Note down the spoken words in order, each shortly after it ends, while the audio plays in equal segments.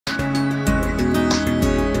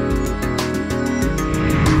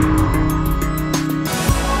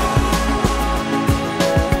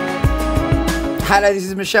Hello, this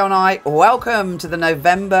is Michelle and I. Welcome to the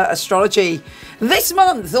November astrology. This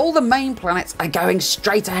month, all the main planets are going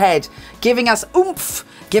straight ahead, giving us oomph,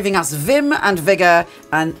 giving us vim and vigour,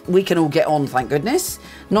 and we can all get on, thank goodness.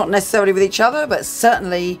 Not necessarily with each other, but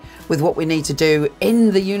certainly with what we need to do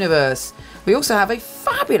in the universe. We also have a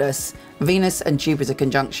fabulous Venus and Jupiter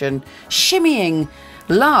conjunction, shimmying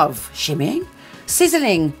love,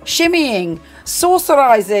 sizzling, shimmying,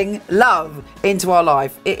 sorcerizing love into our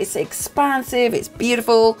life. It's expansive, it's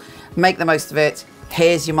beautiful. Make the most of it.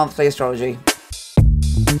 Here's your monthly astrology.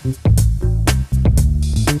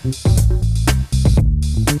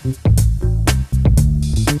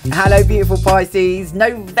 Hello, beautiful Pisces.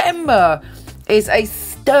 November is a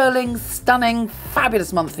sterling, stunning,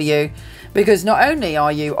 fabulous month for you. Because not only are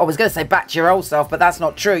you, I was going to say back to your old self, but that's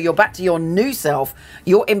not true. You're back to your new self,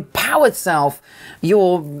 your empowered self,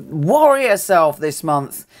 your warrior self this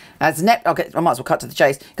month. As I might as well cut to the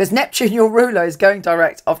chase, because Neptune, your ruler, is going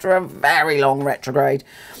direct after a very long retrograde.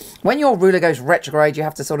 When your ruler goes retrograde, you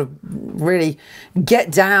have to sort of really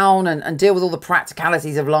get down and deal with all the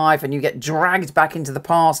practicalities of life, and you get dragged back into the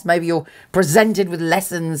past. Maybe you're presented with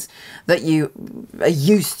lessons that you are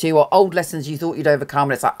used to, or old lessons you thought you'd overcome,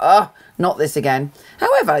 and it's like, oh, not this again.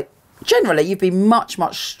 However, generally, you've been much,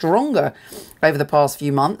 much stronger over the past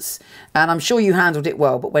few months, and I'm sure you handled it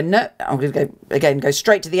well. But when I'm going to go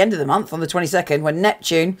straight to the end of the month on the 22nd, when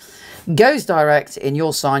Neptune goes direct in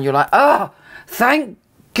your sign, you're like, oh, thank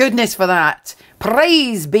goodness for that.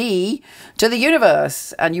 Praise be to the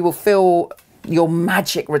universe. And you will feel your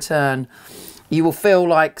magic return. You will feel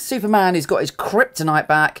like Superman who's got his kryptonite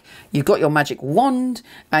back. You've got your magic wand,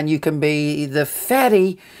 and you can be the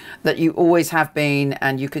fairy that you always have been,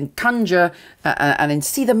 and you can conjure and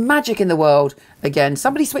see the magic in the world again.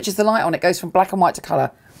 Somebody switches the light on, it goes from black and white to colour.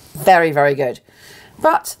 Very, very good.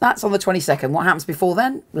 But that's on the 22nd. What happens before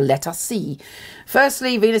then? Let us see.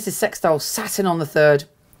 Firstly, Venus is sextile Saturn on the 3rd.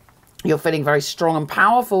 You're feeling very strong and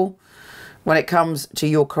powerful when it comes to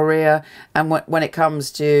your career, and when it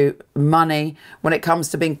comes to money, when it comes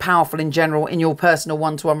to being powerful in general in your personal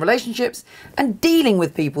one-to-one relationships and dealing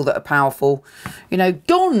with people that are powerful. You know,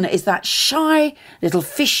 gone is that shy little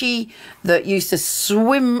fishy that used to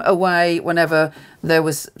swim away whenever there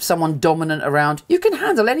was someone dominant around. You can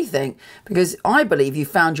handle anything, because I believe you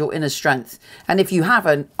found your inner strength. And if you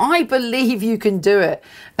haven't, I believe you can do it.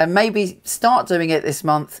 And maybe start doing it this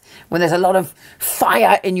month when there's a lot of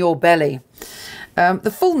fire in your belly.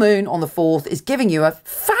 The full moon on the 4th is giving you a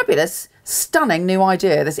fabulous, stunning new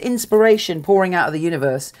idea. There's inspiration pouring out of the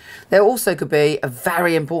universe. There also could be a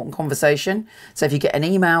very important conversation. So if you get an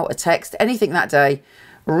email, a text, anything that day,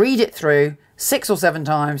 read it through 6 or 7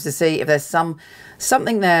 times to see if there's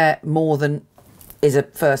something there more than is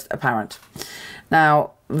at first apparent.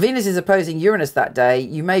 Now, Venus is opposing Uranus that day.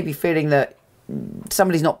 You may be feeling that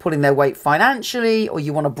somebody's not pulling their weight financially, or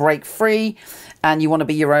you want to break free and you want to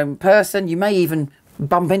be your own person. You may even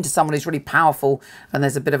bump into someone who's really powerful, and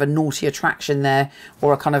there's a bit of a naughty attraction there,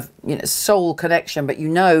 or a kind of, you know, soul connection, but you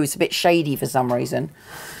know it's a bit shady for some reason.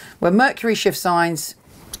 When Mercury shifts signs,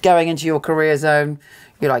 going into your career zone,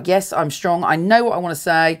 you're like, yes, I'm strong. I know what I want to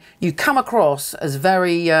say. You come across as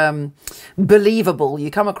very believable.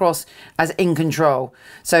 You come across as in control.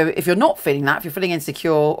 So if you're not feeling that, if you're feeling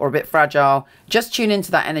insecure or a bit fragile, just tune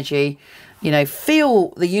into that energy. You know, feel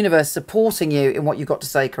the universe supporting you in what you've got to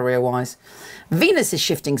say career-wise. Venus is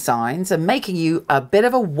shifting signs and making you a bit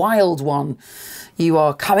of a wild one. You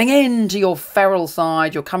are coming into your feral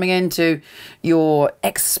side. You're coming into your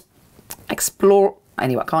explore.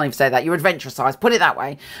 Anyway, I can't even say that. Your adventurous side, put it that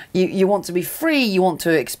way. You want to be free. You want to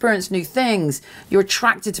experience new things. You're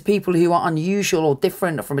attracted to people who are unusual or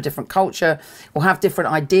different, or from a different culture, or have different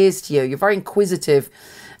ideas to you. You're very inquisitive.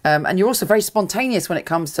 And you're also very spontaneous when it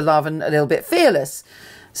comes to love, and a little bit fearless.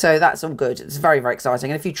 So that's all good. It's very, very exciting.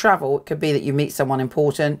 And if you travel, it could be that you meet someone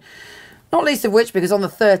important. Not least of which, because on the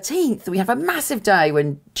 13th, we have a massive day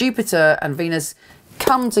when Jupiter and Venus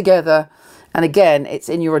come together. And again, it's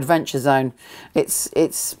in your adventure zone.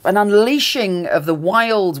 It's an unleashing of the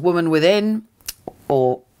wild woman within,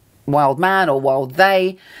 or wild man, or wild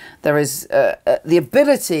they. There is the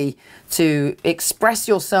ability to express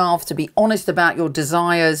yourself, to be honest about your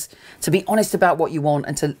desires, to be honest about what you want,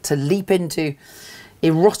 and to leap into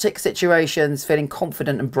erotic situations feeling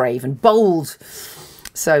confident and brave and bold.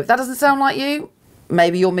 So if that doesn't sound like you,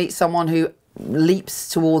 maybe you'll meet someone who leaps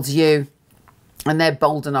towards you and they're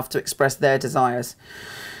bold enough to express their desires.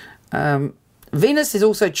 Venus is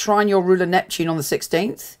also trine your ruler Neptune on the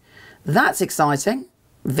 16th. That's exciting.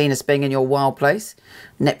 Venus being in your wild place,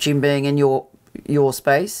 Neptune being in your your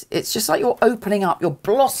space. It's just like you're opening up, you're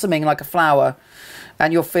blossoming like a flower,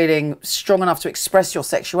 and you're feeling strong enough to express your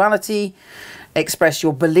sexuality, express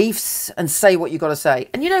your beliefs, and say what you've got to say.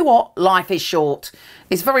 And you know what? Life is short.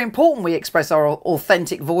 It's very important we express our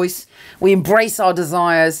authentic voice, we embrace our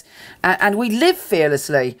desires, and we live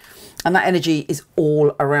fearlessly. And that energy is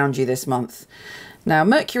all around you this month. Now,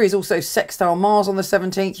 Mercury is also sextile Mars on the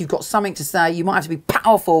 17th. You've got something to say. You might have to be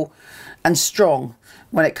powerful and strong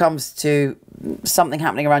when it comes to something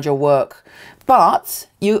happening around your work. But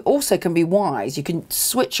you also can be wise. You can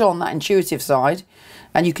switch on that intuitive side,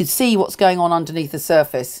 and you can see what's going on underneath the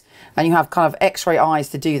surface. And you have kind of X-ray eyes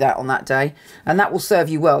to do that on that day. And that will serve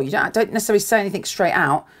you well. You don't necessarily say anything straight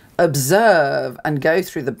out. Observe and go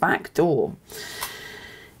through the back door.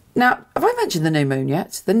 Now, have I mentioned the new moon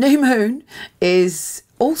yet? The new moon is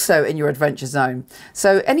also in your adventure zone.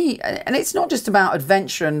 So and it's not just about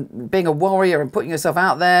adventure and being a warrior and putting yourself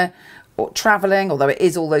out there or traveling, although it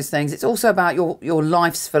is all those things. It's also about your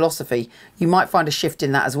life's philosophy. You might find a shift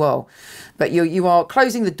in that as well. But you are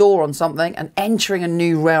closing the door on something and entering a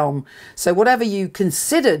new realm. So whatever you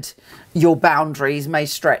considered your boundaries may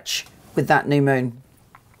stretch with that new moon.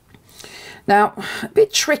 Now, a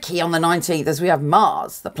bit tricky on the 19th as we have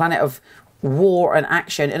Mars, the planet of war and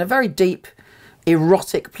action, in a very deep,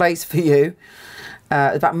 erotic place for you.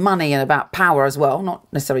 About money and about power as well,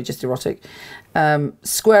 not necessarily just erotic.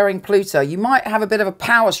 Squaring Pluto. You might have a bit of a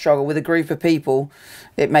power struggle with a group of people.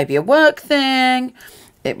 It may be a work thing,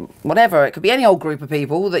 whatever. It could be any old group of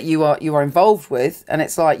people that you are involved with, and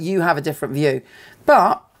it's like you have a different view.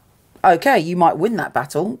 But okay, you might win that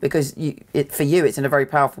battle because for you it's in a very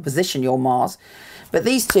powerful position, your Mars. But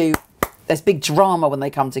these two, there's big drama when they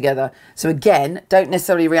come together. So again, don't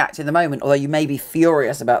necessarily react in the moment, although you may be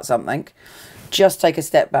furious about something. Just take a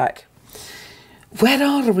step back. Where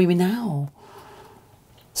are we now?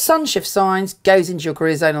 Sun shift signs, goes into your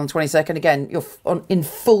career zone on the 22nd. Again, you're in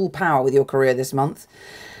full power with your career this month.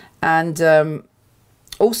 And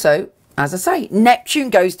also, as I say, Neptune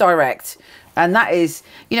goes direct. And that is,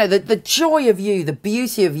 you know, the joy of you, the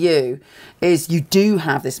beauty of you is you do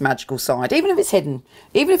have this magical side, even if it's hidden.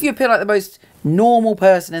 Even if you appear like the most normal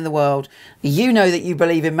person in the world, you know that you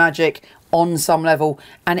believe in magic on some level.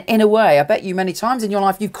 And in a way, I bet you many times in your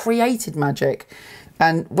life, you've created magic.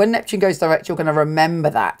 And when Neptune goes direct, you're going to remember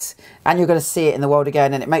that. And you're going to see it in the world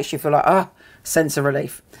again. And it makes you feel like, sense of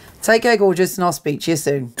relief. Take care, gorgeous, and I'll speak to you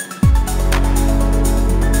soon.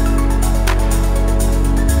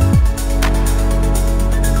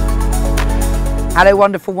 Hello,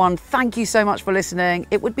 wonderful one. Thank you so much for listening.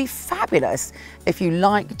 It would be fabulous if you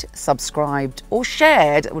liked, subscribed, or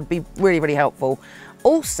shared. It would be really, really helpful.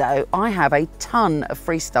 Also, I have a ton of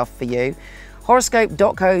free stuff for you.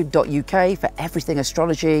 Horoscope.co.uk for everything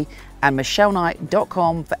astrology, and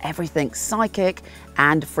micheleknight.com for everything psychic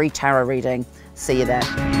and free tarot reading. See you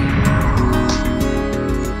there.